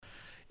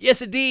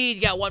Yes, indeed.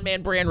 You got One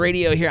Man Brand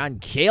Radio here on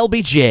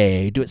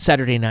KLBJ. Do it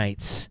Saturday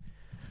nights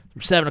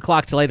from 7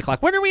 o'clock till 8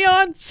 o'clock. When are we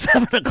on?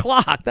 7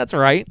 o'clock. That's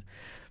right.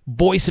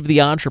 Voice of the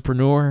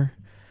Entrepreneur.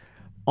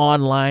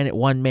 Online at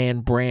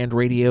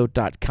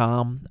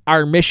onemanbrandradio.com.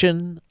 Our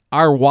mission,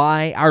 our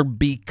why, our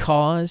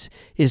because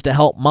is to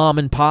help mom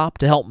and pop,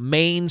 to help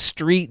Main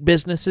Street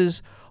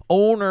businesses,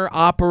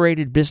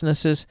 owner-operated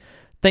businesses.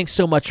 Thanks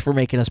so much for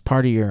making us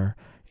part of your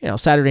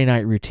Saturday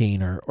night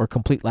routine or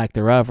complete lack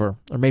thereof, or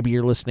maybe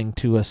you're listening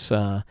to us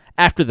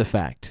after the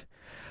fact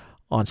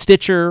on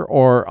Stitcher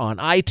or on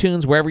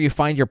iTunes, wherever you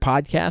find your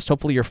podcast.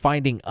 Hopefully you're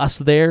finding us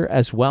there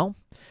as well.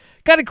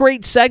 Got a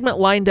great segment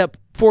lined up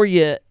for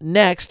you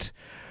next.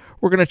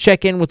 We're going to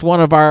check in with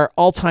one of our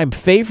all-time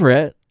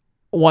favorite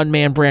One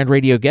Man Brand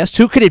Radio guests.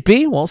 Who could it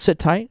be? Well, sit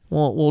tight.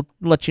 We'll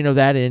let you know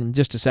that in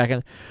just a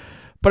second.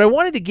 But I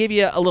wanted to give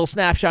you a little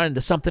snapshot into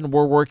something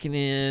we're working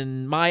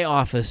in my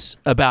office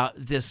about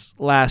this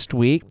last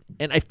week.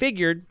 And I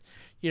figured,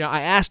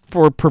 I asked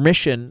for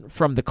permission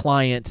from the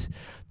client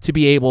to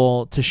be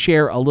able to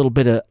share a little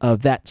bit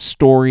of that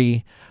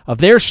story, of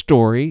their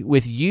story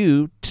with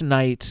you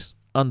tonight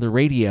on the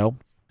radio.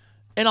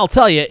 And I'll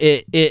tell you,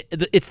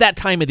 it's that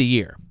time of the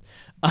year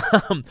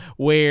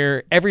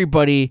where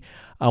everybody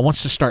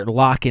wants to start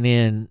locking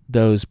in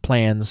those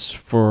plans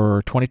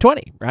for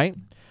 2020, right?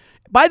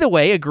 By the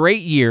way, a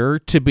great year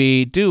to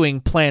be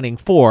doing planning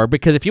for,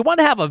 because if you want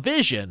to have a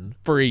vision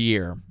for a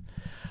year,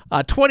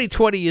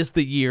 2020 is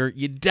the year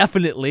you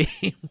definitely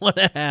want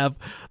to have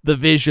the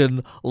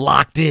vision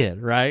locked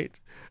in, right?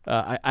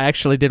 I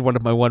actually did one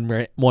of my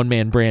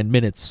one-man brand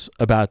minutes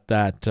about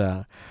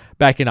that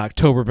back in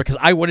October because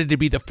I wanted to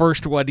be the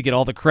first one to get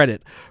all the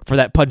credit for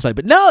that punchline.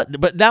 But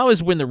now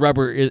is when the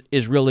rubber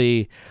is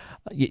really,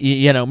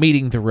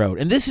 meeting the road.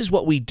 And this is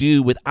what we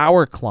do with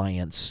our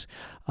clients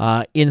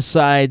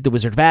inside the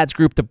Wizard of Ads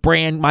group, the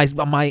brand,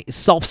 my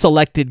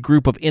self-selected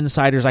group of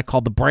insiders I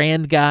call the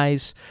brand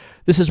guys.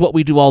 This is what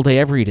we do all day,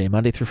 every day,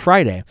 Monday through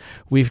Friday.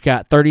 We've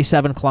got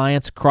 37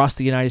 clients across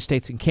the United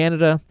States and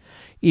Canada,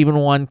 even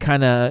one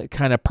kind of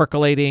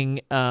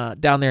percolating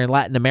down there in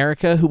Latin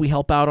America who we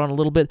help out on a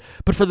little bit.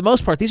 But for the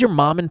most part, these are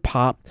mom and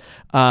pop,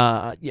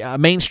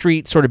 Main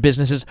Street sort of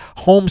businesses,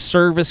 home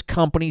service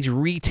companies,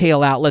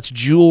 retail outlets,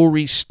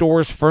 jewelry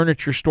stores,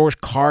 furniture stores,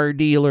 car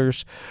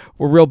dealers.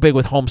 We're real big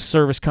with home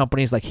service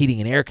companies like heating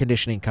and air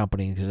conditioning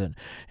companies and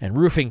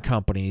roofing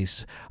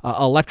companies,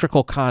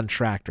 electrical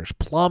contractors,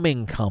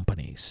 plumbing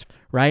companies,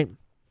 right?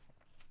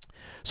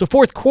 So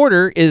fourth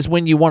quarter is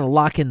when you want to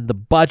lock in the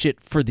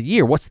budget for the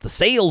year. What's the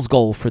sales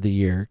goal for the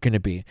year going to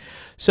be?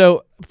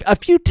 So a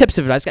few tips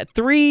of advice. Got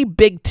 3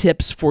 big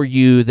tips for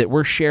you that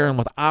we're sharing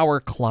with our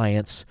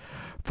clients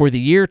for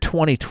the year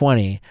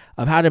 2020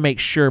 of how to make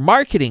sure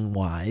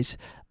marketing-wise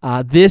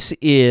this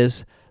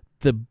is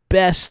the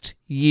best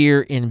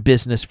year in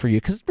business for you,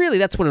 because really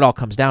that's what it all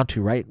comes down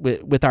to, right,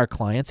 with our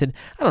clients. And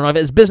I don't know,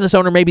 as a business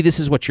owner, maybe this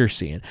is what you're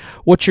seeing.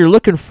 What you're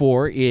looking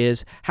for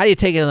is how do you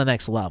take it to the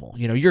next level?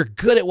 You're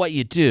good at what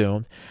you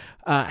do.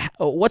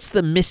 What's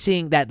the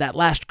missing, that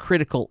last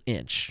critical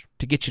inch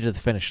to get you to the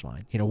finish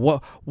line?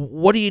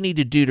 What do you need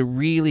to do to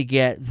really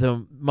get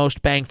the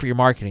most bang for your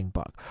marketing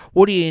buck?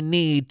 What do you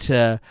need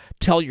to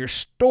tell your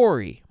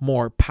story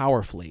more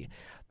powerfully?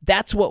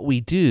 That's what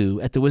we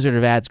do at the Wizard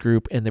of Ads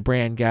Group and the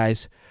brand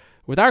guys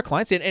with our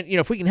clients. And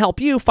if we can help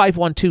you,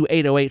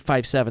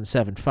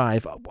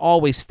 512-808-5775,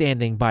 always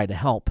standing by to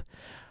help,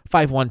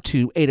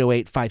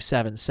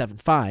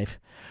 512-808-5775.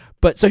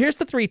 But so here's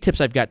the 3 tips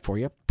I've got for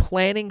you.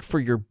 Planning for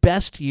your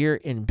best year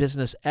in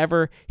business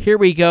ever. Here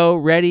we go.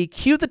 Ready?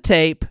 Cue the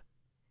tape.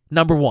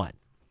 Number 1.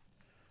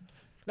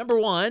 Number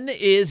 1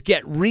 is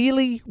get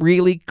really,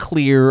 really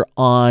clear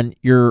on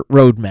your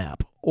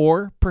roadmap,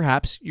 or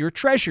perhaps your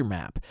treasure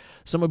map.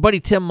 So my buddy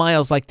Tim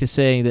Miles liked to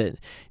say that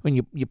when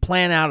you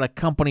plan out a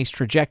company's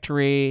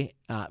trajectory,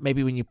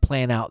 maybe when you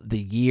plan out the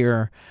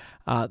year,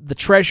 the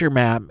treasure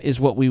map is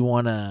what we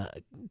want to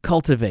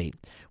cultivate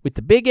with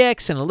the big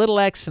X and a little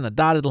x and a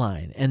dotted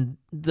line. And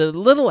the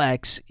little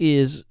x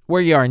is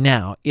where you are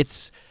now.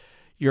 It's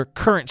your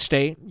current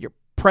state, your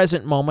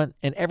present moment,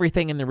 and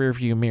everything in the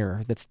rearview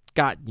mirror that's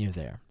gotten you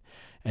there.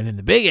 And then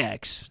the big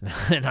X,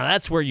 now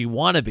that's where you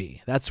want to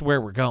be. That's where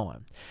we're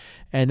going.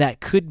 And that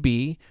could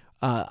be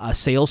a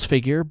sales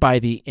figure by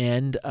the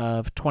end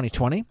of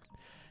 2020.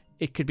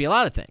 It could be a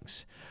lot of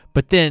things.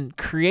 But then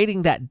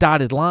creating that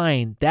dotted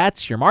line,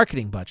 that's your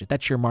marketing budget.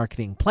 That's your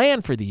marketing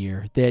plan for the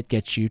year that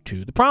gets you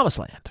to the promised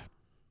land.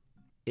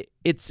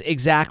 It's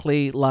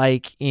exactly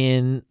like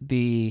in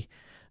the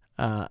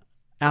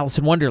Alice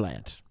in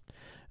Wonderland.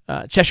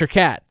 Cheshire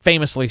Cat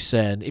famously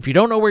said, if you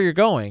don't know where you're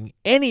going,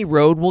 any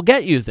road will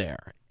get you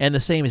there. And the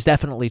same is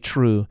definitely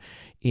true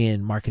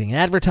in marketing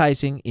and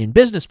advertising, in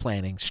business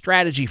planning,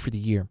 strategy for the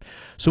year.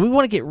 So we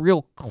want to get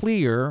real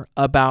clear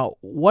about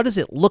what does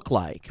it look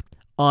like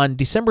on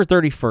December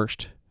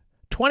 31st,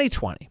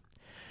 2020.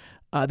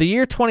 The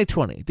year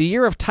 2020, the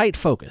year of tight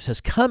focus, has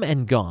come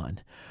and gone.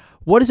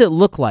 What does it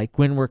look like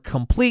when we're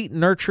complete,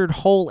 nurtured,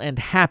 whole, and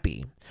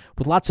happy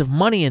with lots of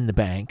money in the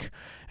bank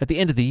at the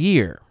end of the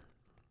year?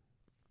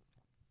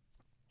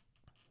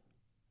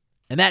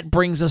 And that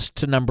brings us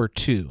to number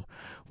 2,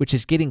 which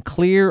is getting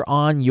clear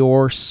on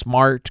your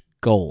SMART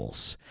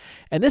goals.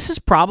 And this is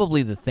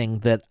probably the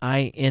thing that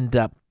I end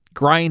up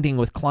grinding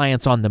with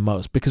clients on the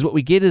most, because what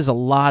we get is a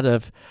lot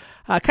of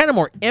kind of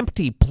more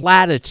empty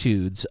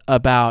platitudes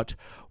about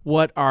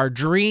what our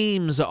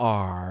dreams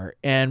are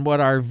and what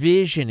our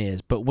vision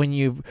is. But when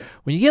you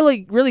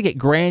really get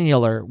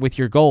granular with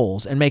your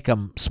goals and make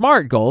them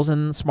SMART goals,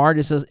 and SMART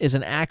is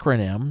an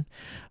acronym,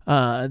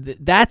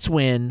 that's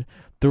when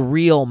the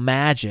real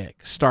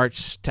magic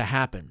starts to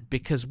happen,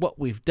 because what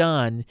we've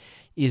done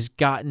is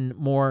gotten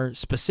more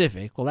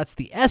specific. Well, that's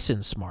the S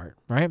in SMART,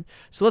 right?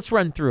 So let's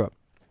run through it.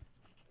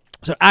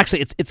 So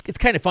actually, it's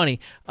kind of funny.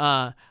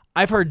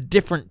 I've heard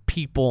different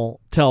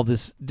people tell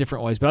this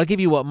different ways, but I'll give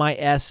you what my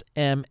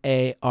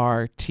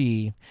SMART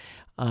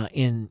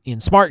in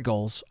SMART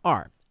goals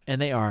are,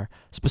 and they are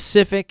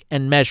specific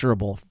and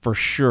measurable for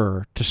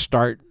sure to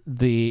start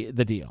the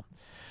deal.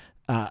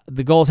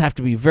 The goals have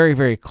to be very,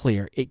 very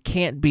clear. It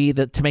can't be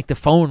to make the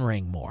phone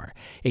ring more.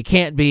 It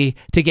can't be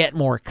to get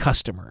more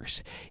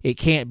customers. It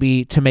can't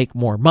be to make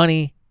more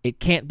money. It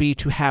can't be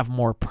to have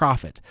more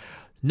profit.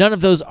 None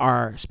of those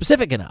are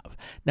specific enough.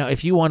 Now,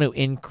 if you want to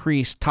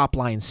increase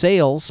top-line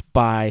sales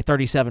by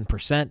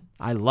 37%,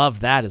 I love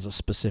that as a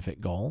specific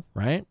goal,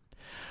 right?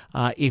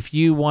 If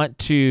you want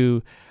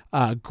to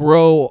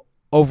grow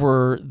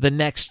over the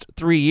next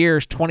 3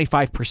 years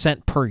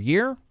 25% per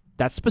year,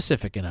 that's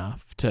specific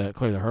enough to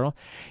clear the hurdle.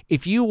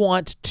 If you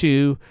want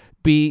to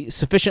be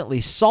sufficiently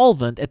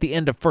solvent at the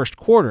end of first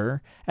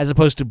quarter as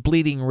opposed to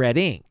bleeding red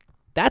ink,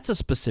 that's a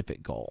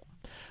specific goal.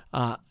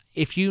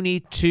 If you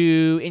need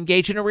to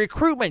engage in a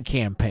recruitment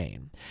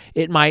campaign,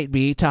 it might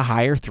be to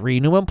hire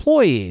 3 new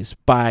employees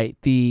by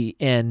the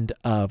end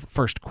of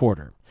first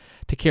quarter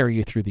to carry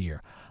you through the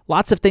year.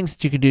 Lots of things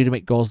that you can do to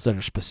make goals that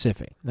are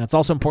specific. Now, it's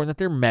also important that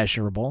they're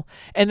measurable.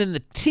 And then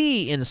the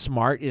T in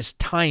SMART is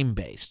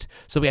time-based.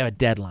 So we have a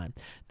deadline.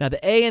 Now,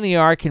 the A and the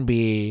R can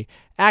be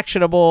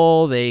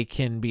actionable. They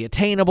can be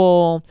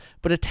attainable.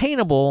 But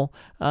attainable,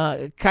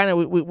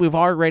 we've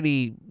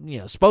already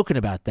spoken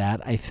about that,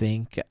 I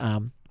think.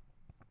 And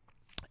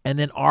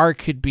then R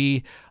could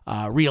be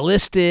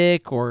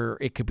realistic, or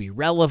it could be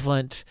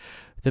relevant.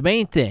 The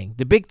main thing,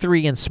 the big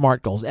 3 in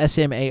SMART goals,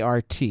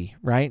 SMART,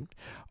 right,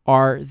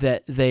 are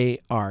that they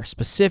are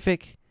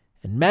specific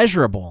and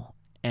measurable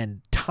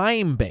and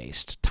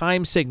time-based,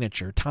 time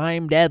signature,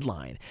 time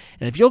deadline.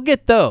 And if you'll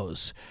get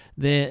those,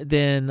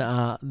 then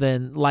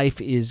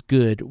life is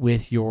good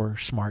with your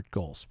SMART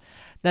goals.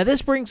 Now,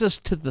 this brings us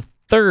to the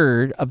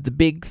third of the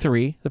big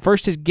 3. The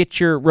first is get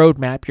your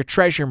roadmap, your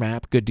treasure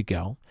map, good to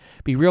go.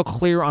 Be real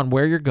clear on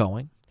where you're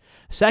going.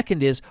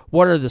 Second is,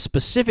 what are the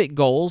specific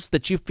goals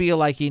that you feel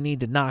like you need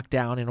to knock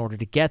down in order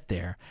to get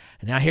there?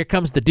 And now here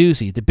comes the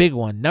doozy, the big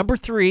one. Number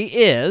 3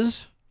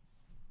 is,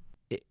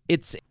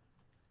 it's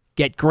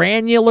get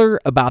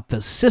granular about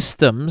the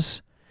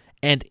systems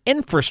and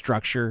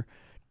infrastructure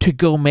to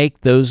go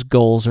make those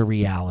goals a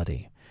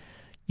reality.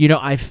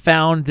 I've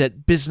found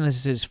that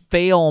businesses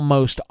fail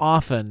most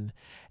often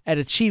at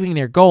achieving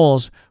their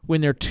goals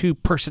when they're too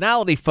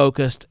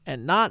personality-focused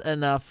and not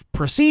enough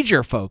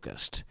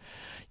procedure-focused.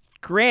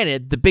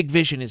 Granted, the big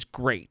vision is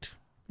great.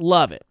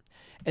 Love it.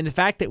 And the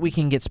fact that we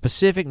can get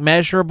specific,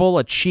 measurable,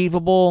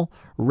 achievable,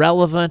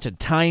 relevant, and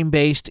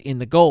time-based in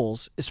the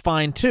goals is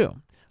fine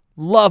too.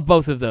 Love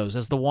both of those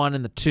as the 1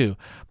 and the 2.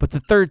 But the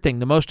third thing,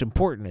 the most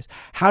important, is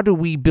how do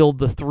we build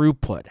the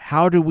throughput?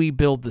 How do we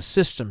build the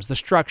systems, the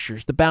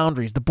structures, the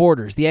boundaries, the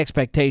borders, the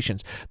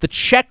expectations, the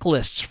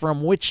checklists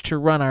from which to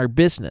run our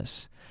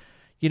business?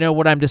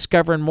 What I'm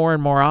discovering more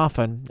and more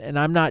often, and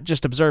I'm not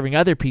just observing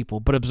other people,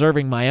 but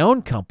observing my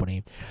own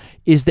company,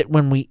 is that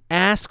when we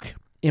ask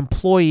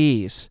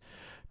employees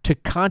to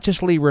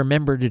consciously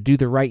remember to do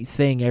the right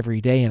thing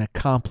every day in a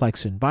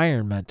complex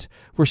environment,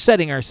 we're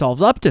setting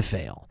ourselves up to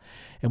fail.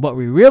 And what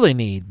we really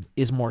need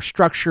is more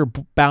structure,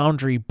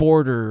 boundary,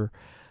 border,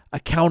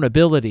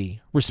 accountability,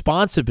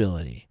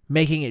 responsibility,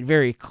 making it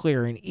very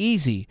clear and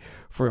easy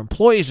for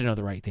employees to know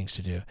the right things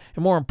to do.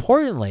 And more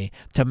importantly,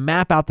 to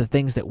map out the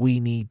things that we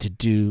need to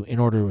do in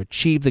order to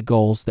achieve the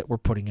goals that we're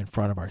putting in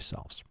front of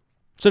ourselves.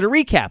 So to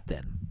recap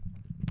then,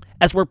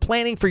 as we're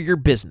planning for your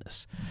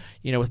business,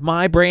 with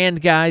my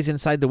brand guys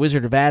inside the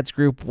Wizard of Ads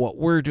group, what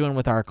we're doing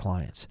with our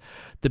clients,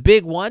 the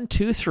big 1,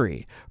 2,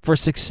 3 for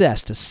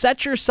success, to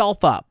set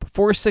yourself up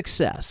for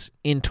success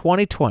in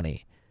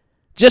 2020,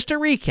 just to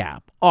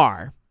recap,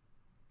 are,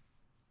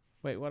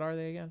 what are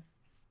they again?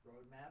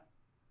 Roadmap.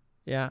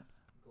 Yeah.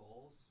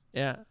 Goals.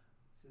 Yeah.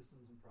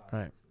 Systems and processes.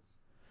 Right.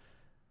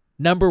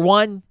 Number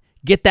 1,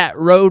 get that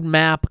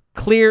roadmap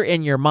clear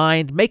in your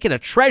mind. Make it a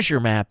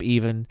treasure map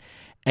even,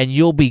 and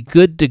you'll be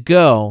good to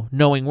go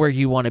knowing where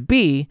you want to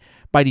be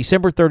by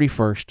December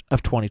 31st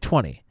of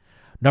 2020.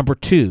 Number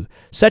 2,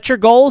 set your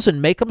goals and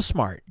make them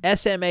SMART.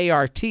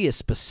 SMART is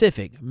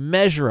specific,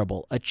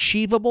 measurable,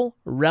 achievable,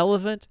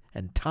 relevant,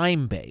 and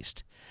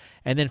time-based.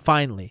 And then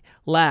finally,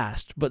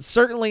 last but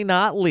certainly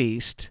not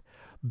least,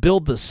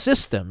 build the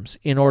systems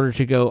in order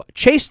to go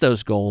chase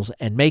those goals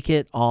and make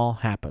it all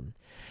happen.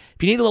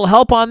 If you need a little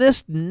help on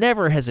this,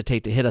 never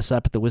hesitate to hit us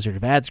up at the Wizard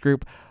of Ads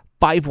Group,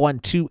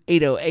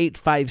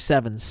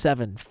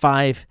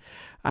 512-808-5775.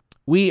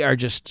 We are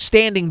just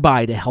standing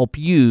by to help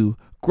you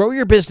grow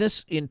your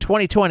business in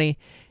 2020.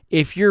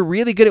 If you're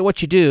really good at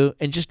what you do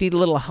and just need a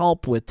little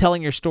help with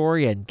telling your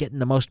story and getting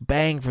the most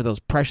bang for those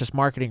precious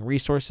marketing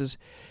resources,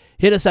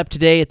 hit us up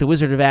today at the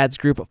Wizard of Ads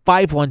Group at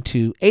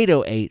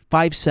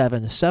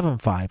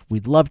 512-808-5775.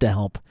 We'd love to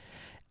help.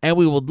 And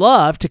we would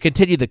love to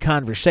continue the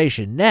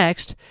conversation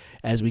next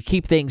as we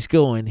keep things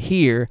going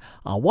here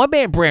on One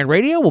Man Brand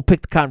Radio. We'll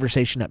pick the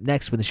conversation up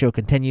next when the show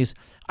continues.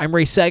 I'm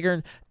Ray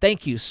Sagern.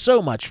 Thank you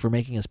so much for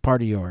making us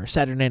part of your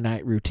Saturday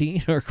night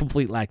routine or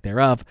complete lack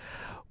thereof.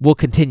 We'll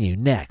continue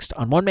next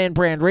on One Man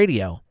Brand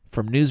Radio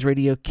from News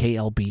Radio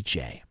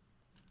KLBJ.